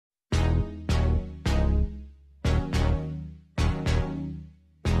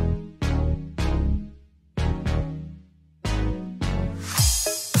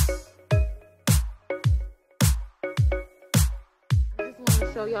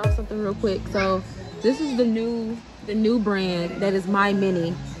Show y'all something real quick. So this is the new brand that is My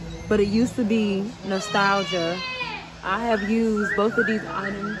Mini, but it used to be Nostalgia. I have used both of these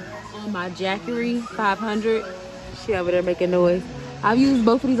items on my Jackery 500. She over there making noise. I've used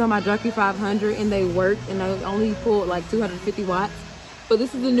both of these on my Jackery 500 and they worked, and they only pulled like 250 watts. But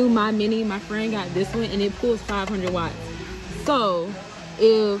this is the new My Mini. My friend got this one and it pulls 500 watts. So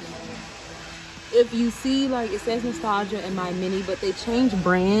if you see, like, it says Nostalgia and My Mini, but they change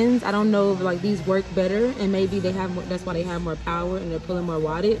brands. I don't know if like these work better, and maybe they have more, that's why they have more power and they're pulling more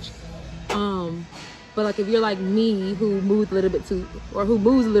wattage. But like if you're like me, who moves a little bit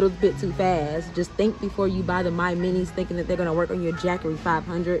too fast, just think before you buy the My Minis thinking that they're gonna work on your Jackery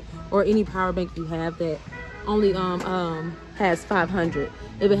 500 or any power bank you have that only has 500.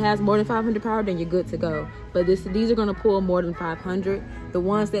 If it has more than 500 power, then you're good to go. But these are gonna pull more than 500. The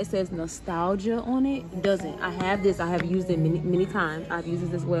ones that says Nostalgia on it doesn't. I have this. I have used it many times. I've used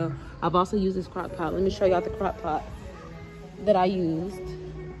this as well. I've also used this crock pot. Let me show y'all the crock pot that I used.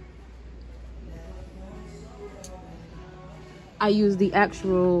 I use the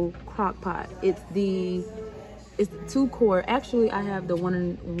actual crock pot. It's the 2 quart. Actually, I have the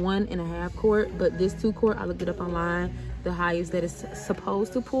 1.5 quart, but this 2 quart, I looked it up online. The highest that it's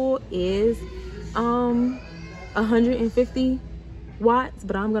supposed to pull is 150 watts,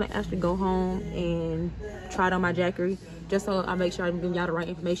 but I'm gonna actually go home and try it on my Jackery just so I make sure I'm giving y'all the right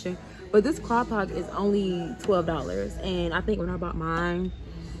information. But this crock pot is only $12, and I think when I bought mine,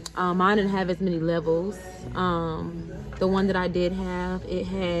 mine didn't have as many levels. The one that I did have, it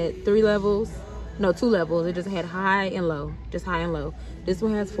had 3 levels. No, 2 levels. It just had high and low, just high and low. This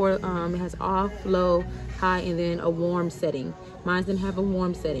one has 4, it has off, low, high, and then a warm setting. Mine didn't have a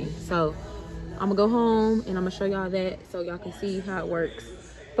warm setting. So I'm gonna go home and I'm gonna show y'all that so y'all can see how it works.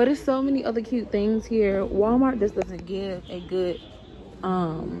 But there's so many other cute things here. Walmart just doesn't give a good,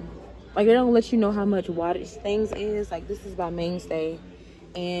 like they don't let you know how much wattage things is. Like this is by Mainstay,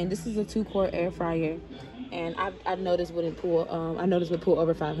 and this is a 2 quart air fryer. And I noticed wouldn't pull, I noticed would pull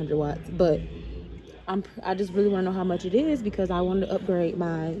over 500 watts, but I just really want to know how much it is because I wanted to upgrade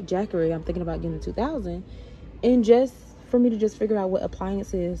my Jackery. I'm thinking about getting a 2000, and just for me to just figure out what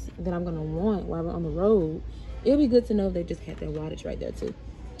appliances that I'm gonna want while we're on the road. It'll be good to know if they just had their wattage right there too.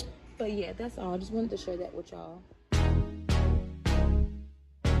 But yeah, that's all. I just wanted to share that with y'all.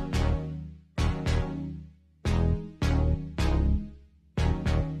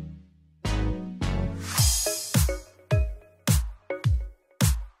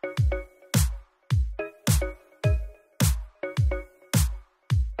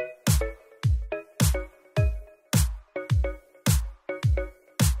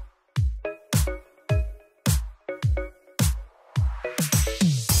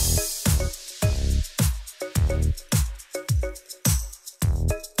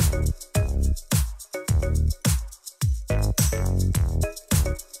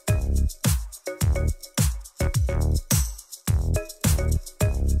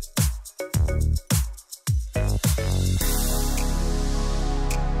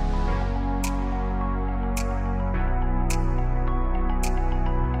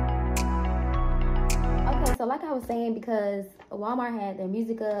 So like I was saying, because Walmart had their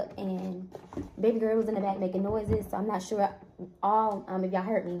music up and baby girl was in the back making noises, so I'm not sure if y'all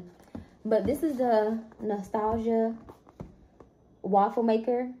heard me. But this is the Nostalgia waffle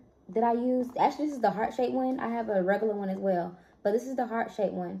maker that I use. Actually, this is the heart-shaped one. I have a regular one as well, but this is the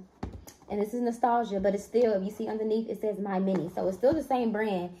heart-shaped one. And this is Nostalgia, but it's still, if you see underneath, it says My Mini. So it's still the same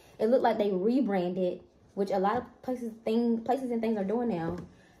brand. It looked like they rebranded, which a lot of places and things are doing now.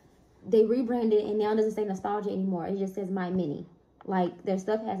 They rebranded and now it doesn't say Nostalgia anymore. It just says My Mini. Like their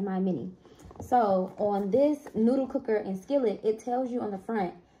stuff has My Mini. So on this noodle cooker and skillet, it tells you on the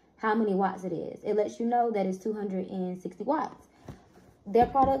front how many watts it is. It lets you know that it's 260 watts. Their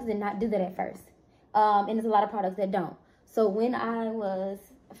products did not do that at first. And there's a lot of products that don't. So when I was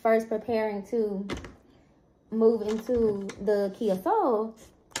first preparing to move into the Kia Soul,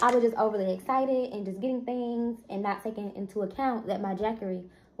 I was just overly excited and just getting things and not taking into account that my Jackery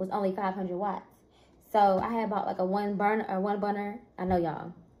was only 500 watts. So I had bought like a one burner. I know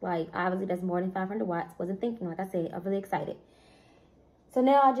y'all, like obviously that's more than 500 watts. Wasn't thinking, like I said, I'm really excited. So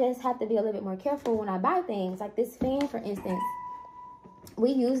now I just have to be a little bit more careful when I buy things. Like this fan, for instance,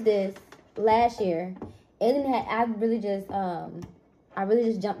 we used this last year. It didn't have, I really just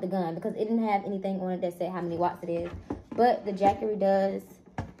jumped the gun because it didn't have anything on it that said how many watts it is. But the Jackery does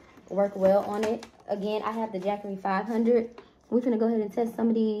work well on it. Again, I have the Jackery 500. We're gonna go ahead and test some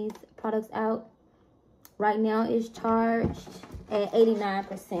of these products out. Right now it's charged at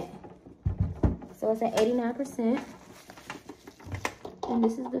 89%. So it's at 89%. And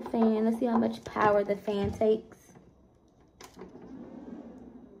this is the fan. Let's see how much power the fan takes.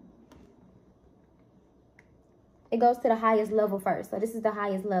 It goes to the highest level first. So this is the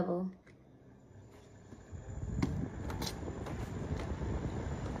highest level.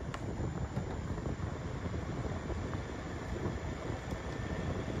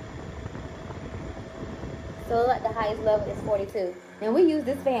 So like the highest level is 42. And we use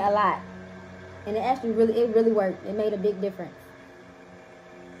this fan a lot. And it actually really worked. It made a big difference.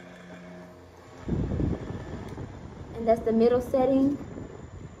 And that's the middle setting.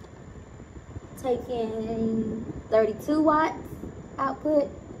 Taking 32 watts output.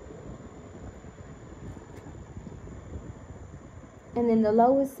 And then the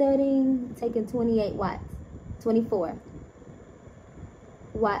lowest setting, taking 28 watts. 24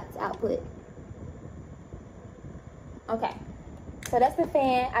 watts output. Okay, so that's the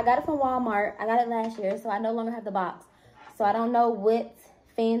fan. I got it from Walmart. I got it last year, so I no longer have the box. So I don't know what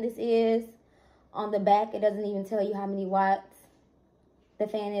fan this is. On the back, it doesn't even tell you how many watts the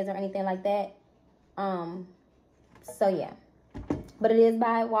fan is or anything like that. So yeah. But it is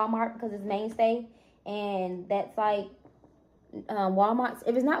by Walmart because it's mainstay. And that's like Walmart's.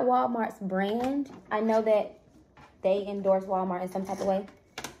 If it's not Walmart's brand, I know that they endorse Walmart in some type of way.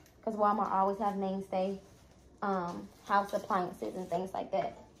 Because Walmart always have mainstay house appliances and things like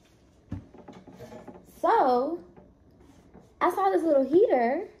that. So I saw this little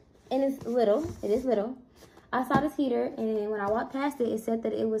heater, and it is little. I saw this heater, and when I walked past it, it said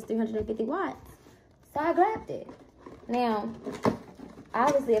that it was 350 watts. So I grabbed it. Now,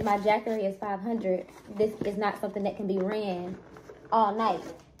 obviously, if my Jackery is 500, this is not something that can be ran all night.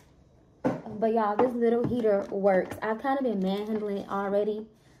 But y'all, this little heater works. I've kind of been manhandling it already.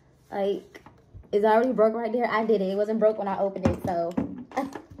 Like, it's already broke right there. I did it. It wasn't broke when I opened it, so.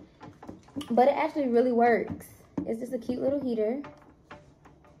 But it actually really works. It's just a cute little heater.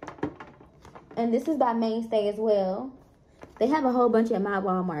 And this is by Mainstay as well. They have a whole bunch at my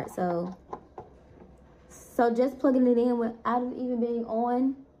Walmart, so just plugging it in without it even being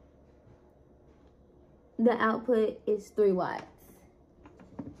on, the output is 3 watts.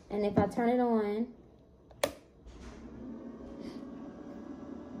 And if I turn it on,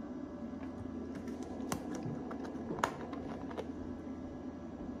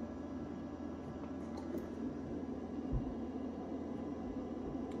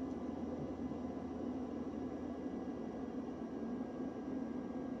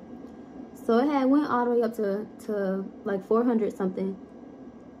 so it had went all the way up to like 400 something.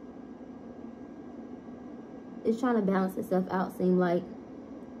 It's trying to balance itself out, seem like.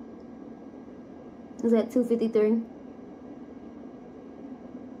 It's at 253.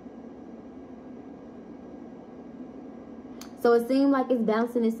 So it seemed like it's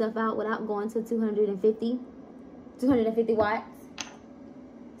balancing itself out without going to 250 watts.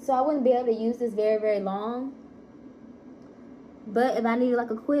 So I wouldn't be able to use this very, very long. But if I needed like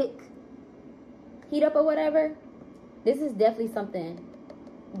a quick heat up or whatever, this is definitely something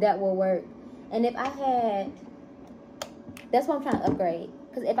that will work. And if I had, that's what I'm trying to upgrade.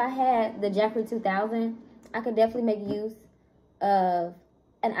 Because if I had the Jackery 2000, I could definitely make use of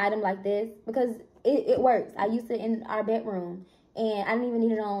an item like this. Because it works. I used it in our bedroom. And I didn't even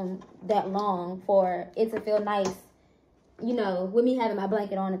need it on that long for it to feel nice. You know, with me having my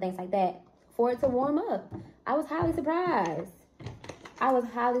blanket on and things like that. For it to warm up. I was highly surprised.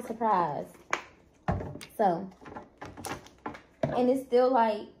 So, and it's still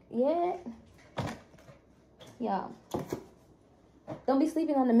like, yeah. Y'all, don't be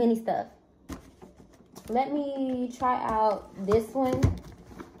sleeping on the mini stuff. Let me try out this one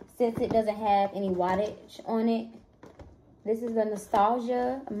since it doesn't have any wattage on it. This is the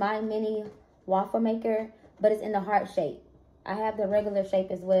Nostalgia My Mini Waffle Maker, but it's in the heart shape. I have the regular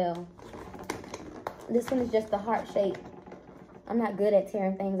shape as well. This one is just the heart shape. I'm not good at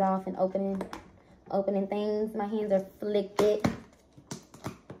tearing things off and opening things. My hands are flicked.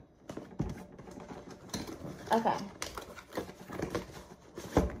 Okay.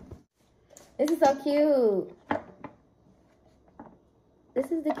 This is so cute.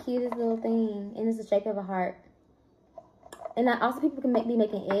 This is the cutest little thing. And it's the shape of a heart. And also people can be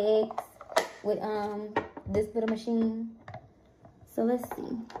making eggs with this little machine. So let's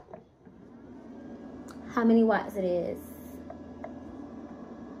see how many watts it is.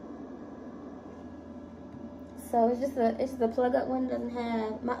 So it's just a plug up one. Doesn't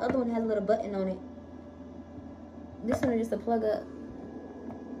have, my other one has a little button on it. This one is just a plug up.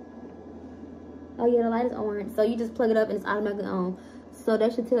 Oh yeah, the light is orange. So you just plug it up and it's automatically on. So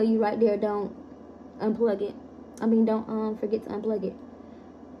that should tell you right there, don't unplug it. I mean, don't forget to unplug it.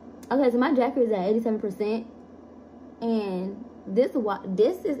 Okay, so my Jackery is at 87%. And This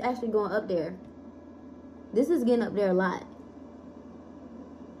is actually going up there. This is getting up there a lot.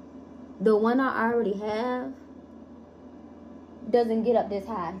 The one I already have doesn't get up this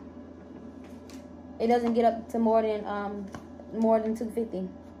high. It doesn't get up to more than 250.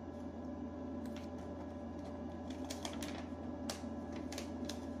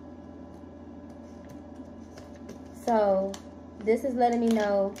 So this is letting me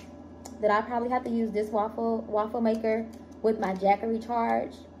know that I probably have to use this waffle maker with my Jackery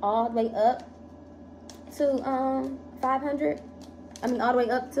charge all the way up to 500. I mean all the way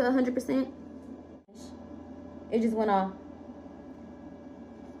up to 100%. It just went off.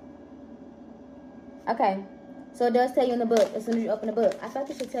 Okay, so it does tell you in the book as soon as you open the book. I thought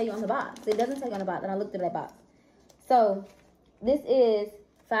it should tell you on the box. It doesn't tell you on the box, and I looked at that box. So this is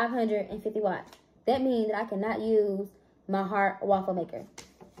 550 watts. That means that I cannot use my heart waffle maker.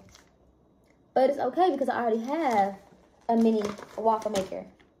 But it's okay because I already have a mini waffle maker.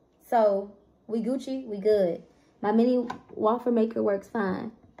 So we Gucci, we good. My mini waffle maker works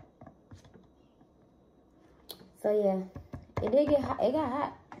fine. So yeah, it did get hot. It got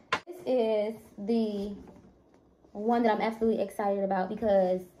hot. This is the one that I'm absolutely excited about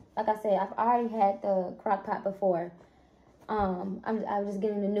because, like I said, I've already had the crock pot before. I was just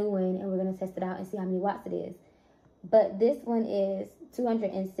getting the new one, and we're gonna test it out and see how many watts it is. But this one is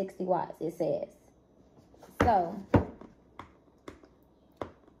 260 watts. It says. So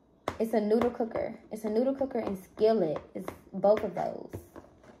it's a noodle cooker. It's a noodle cooker and skillet. It's both of those.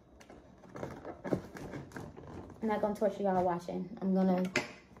 I'm not gonna torture y'all watching. I'm gonna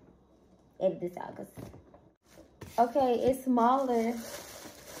edit this out because okay, it's smaller.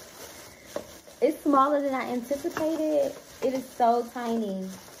 It's smaller than I anticipated. It is so tiny.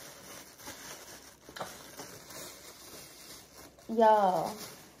 Y'all,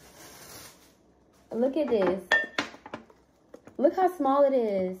 look at this. Look how small it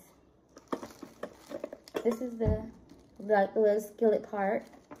is. This is the little skillet part.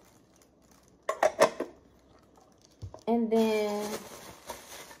 And then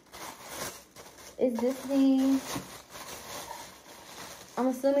is this the, I'm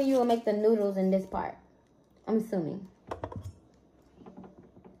assuming you will make the noodles in this part. I'm assuming.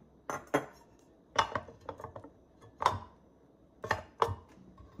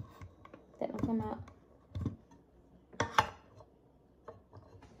 That will come out.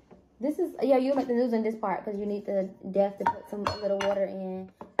 This is, yeah, you'll make the noodles in this part because you need the depth to put some little water in.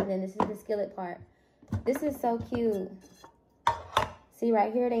 And then this is the skillet part. This is so cute. See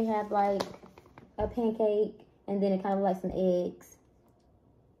right here, they have like a pancake and then it kind of like some eggs.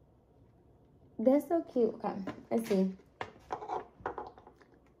 That's so cute. Okay, let's see.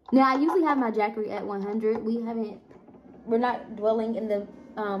 Now I usually have my Jackery at 100. We're not dwelling in the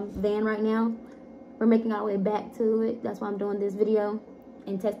van right now. We're making our way back to it. That's why I'm doing this video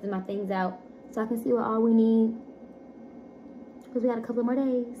and testing my things out so I can see what all we need. Because we got a couple more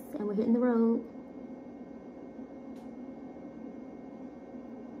days and we're hitting the road.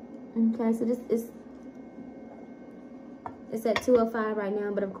 Okay, so this is, it's at 205 right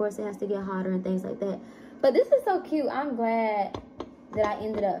now, but of course it has to get hotter and things like that. But this is so cute. I'm glad that I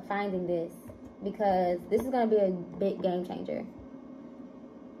ended up finding this because this is going to be a big game changer.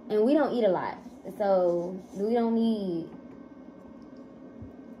 And we don't eat a lot, so we don't need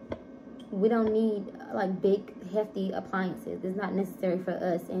like big hefty appliances. It's not necessary for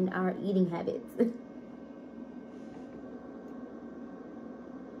us and our eating habits.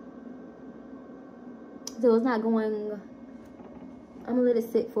 So it's not going, I'm gonna let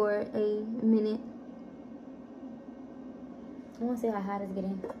it sit for a minute. I want to see how hot it's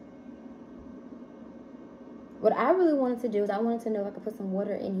getting. What I really wanted to do is I wanted to know if I could put some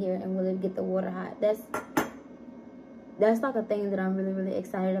water in here and really get the water hot. That's like a thing that I'm really, really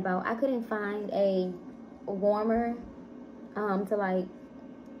excited about. I couldn't find a warmer to like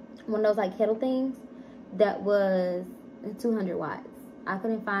one of those like kettle things that was 200 watts. I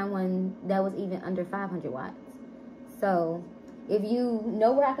couldn't find one that was even under 500 watts. So if you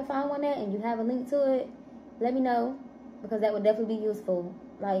know where I can find one at and you have a link to it, let me know because that would definitely be useful.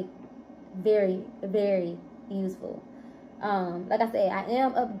 Like very, very useful. Like I said, I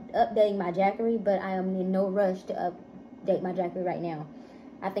am updating my Jackery, but I am in no rush to update my Jackery right now.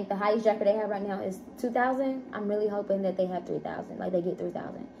 I think the highest Jackery they have right now is 2,000. I'm really hoping that they have 3,000, like they get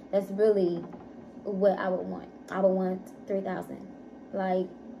 3,000. That's really what I would want. I would want 3,000. Like,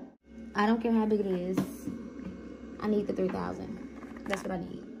 I don't care how big it is. I need the 3,000. That's what I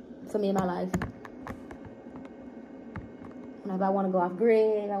need for me in my life. Whenever I want to go off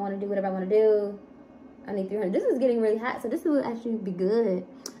grid, I want to do whatever I want to do, I need 300. This is getting really hot, so this will actually be good.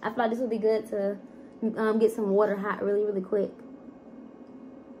 I feel like this will be good to get some water hot really, really quick.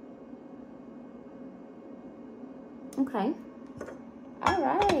 Okay. All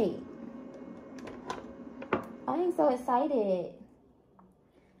right. I am so excited.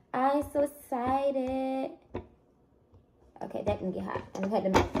 I'm so excited. Okay, that didn't get hot.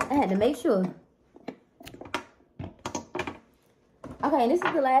 I had to make sure. Okay, and this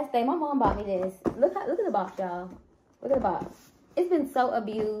is the last thing. My mom bought me this. Look at the box, y'all. Look at the box. It's been so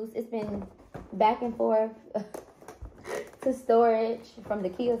abused. It's been back and forth to storage, from the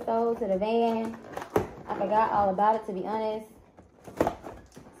Kia Soul to the van. I forgot all about it, to be honest.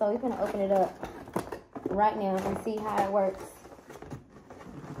 So we're gonna open it up right now and see how it works.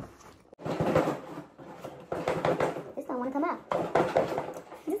 This don't want to come out.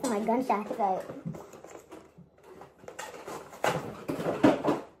 This is like gunshots. Like,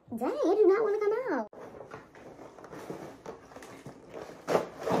 dang, it do not want to come out.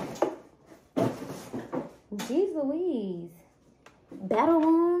 Jeez Louise. Battle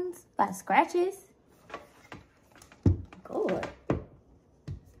wounds, like scratches. Good.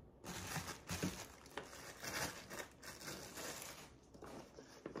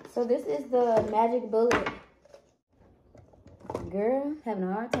 So this is the magic bullet. Girl, having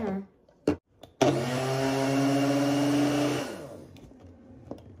a hard time.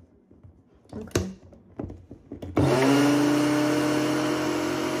 Okay.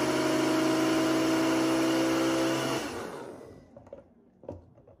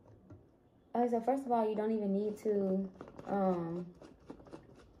 Okay, so first of all, you don't even need to,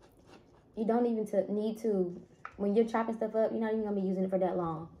 when you're chopping stuff up, you're not even gonna be using it for that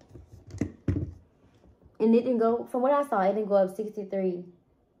long. And it didn't go, from what I saw, it didn't go up 63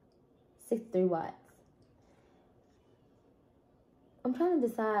 watts. I'm trying to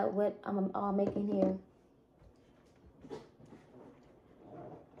decide what I'm all making here.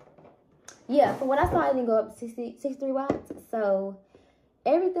 Yeah, from what I saw, it didn't go up 63 watts. So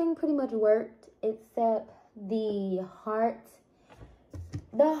everything pretty much worked except the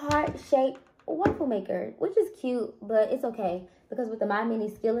heart-shaped waffle maker, which is cute, but it's okay because with the My Mini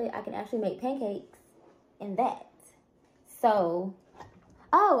skillet, I can actually make pancakes in that. So,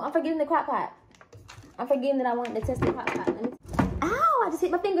 oh, I'm forgetting the crock pot. I'm forgetting that I wanted to test the crock pot. Ow, I just hit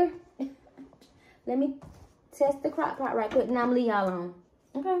my finger. Let me test the crock pot right quick, and I'm leave y'all alone.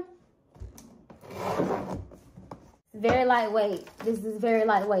 Okay. Very lightweight. This is very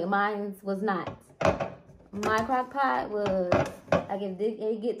lightweight. Mine was not. My crock pot was, like, if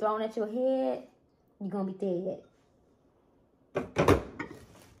it get thrown at your head, you're gonna be dead.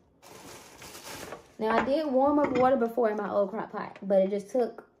 Now, I did warm up water before in my old crock pot, but it just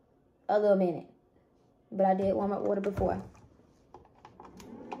took a little minute. But I did warm up water before.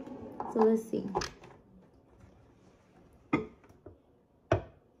 So let's see.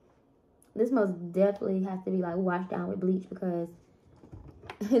 This most definitely has to be like washed down with bleach because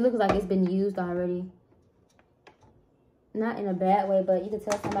it looks like it's been used already. Not in a bad way, but you can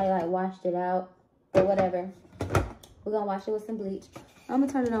tell somebody like washed it out or whatever. We're gonna wash it with some bleach. I'm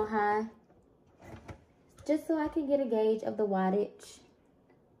gonna turn it on high just so I can get a gauge of the wattage.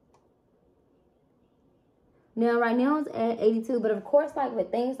 Now, right now it's at 82, but of course, like with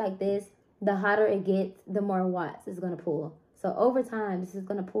things like this, the hotter it gets, the more watts it's gonna pull. So over time, this is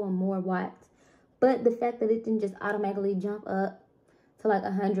gonna pull more watts. But the fact that it didn't just automatically jump up to like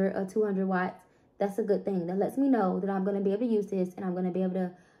 100 or 200 watts, that's a good thing. That lets me know that I'm gonna be able to use this and I'm gonna be able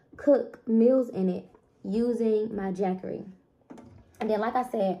to cook meals in it using my Jackery. And then, like I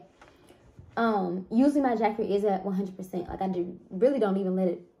said, using my Jackery is at 100%. Like I really don't even let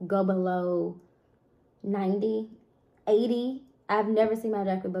it go below 90, 80. I've never seen my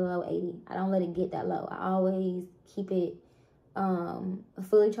Jackery below 80. I don't let it get that low. I always keep it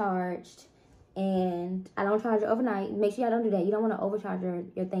fully charged, and I don't charge it overnight. Make sure y'all don't do that. You don't want to overcharge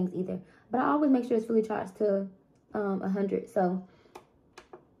your things either. But I always make sure it's fully charged to 100. So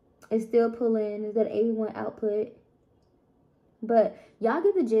it's still pulling. It's at 81 output. But y'all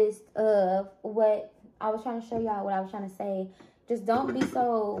get the gist of what I was trying to show y'all, what I was trying to say. Just don't be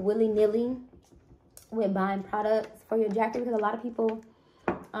so willy-nilly with buying products for your Jackery, because a lot of people,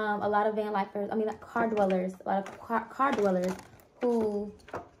 a lot of van lifers, I mean, like car dwellers, a lot of car dwellers who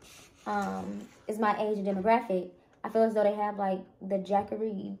is my age and demographic, I feel as though they have like the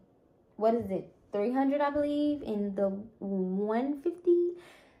Jackery, what is it, 300, I believe, and the 150.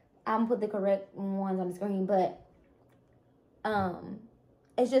 I'm gonna put the correct ones on the screen, but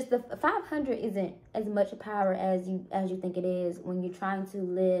it's just the 500 isn't as much power as you think it is when you're trying to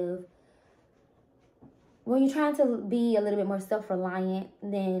live. When you're trying to be a little bit more self-reliant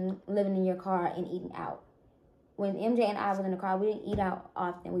than living in your car and eating out. When MJ and I was in the car, we didn't eat out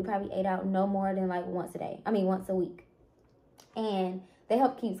often. We probably ate out no more than like once a week. And they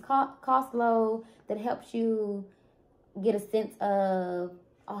help keep costs low. That helps you get a sense of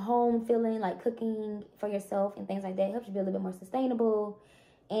a home feeling, like cooking for yourself and things like that. It helps you be a little bit more sustainable.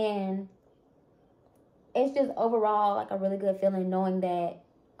 And it's just overall like a really good feeling knowing that,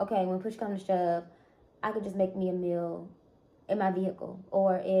 okay, when push comes to shove, I could just make me a meal in my vehicle.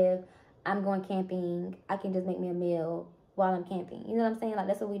 Or if I'm going camping, I can just make me a meal while I'm camping. You know what I'm saying? Like,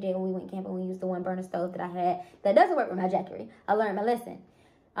 that's what we did when we went camping. We used the one burner stove that I had that doesn't work with my Jackery. I learned my lesson.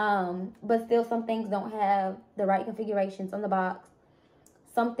 But still, some things don't have the right configurations on the box.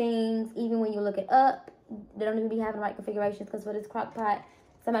 Some things, even when you look it up, they don't even be having the right configurations. Because for this crock pot,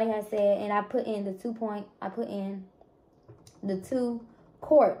 somebody has said, and I put in the 2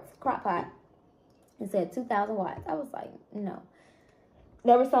 quarts crock pot. It said 2,000 watts. I was like, no.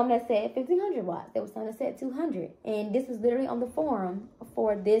 There was some that said 1,500 watts. There was some that said 200. And this was literally on the forum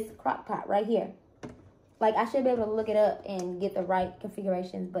for this crock pot right here. Like, I should be able to look it up and get the right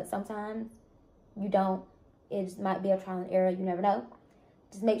configurations. But sometimes you don't. It just might be a trial and error. You never know.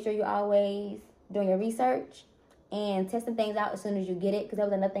 Just make sure you're always doing your research and testing things out as soon as you get it. Because that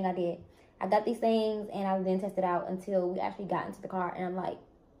was another thing I did. I got these things and I didn't test it out until we actually got into the car. And I'm like,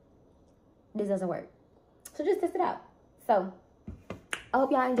 this doesn't work. So just test it out. So I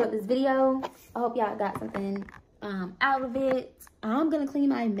hope y'all enjoyed this video. I hope y'all got something out of it. I'm going to clean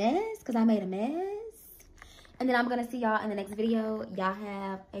my mess because I made a mess. And then I'm going to see y'all in the next video. Y'all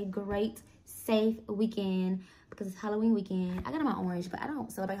have a great, safe weekend because it's Halloween weekend. I got on my orange, but I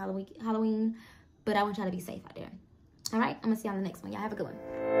don't celebrate Halloween. But I want y'all to be safe out there. All right? I'm going to see y'all in the next one. Y'all have a good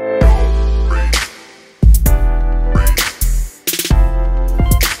one.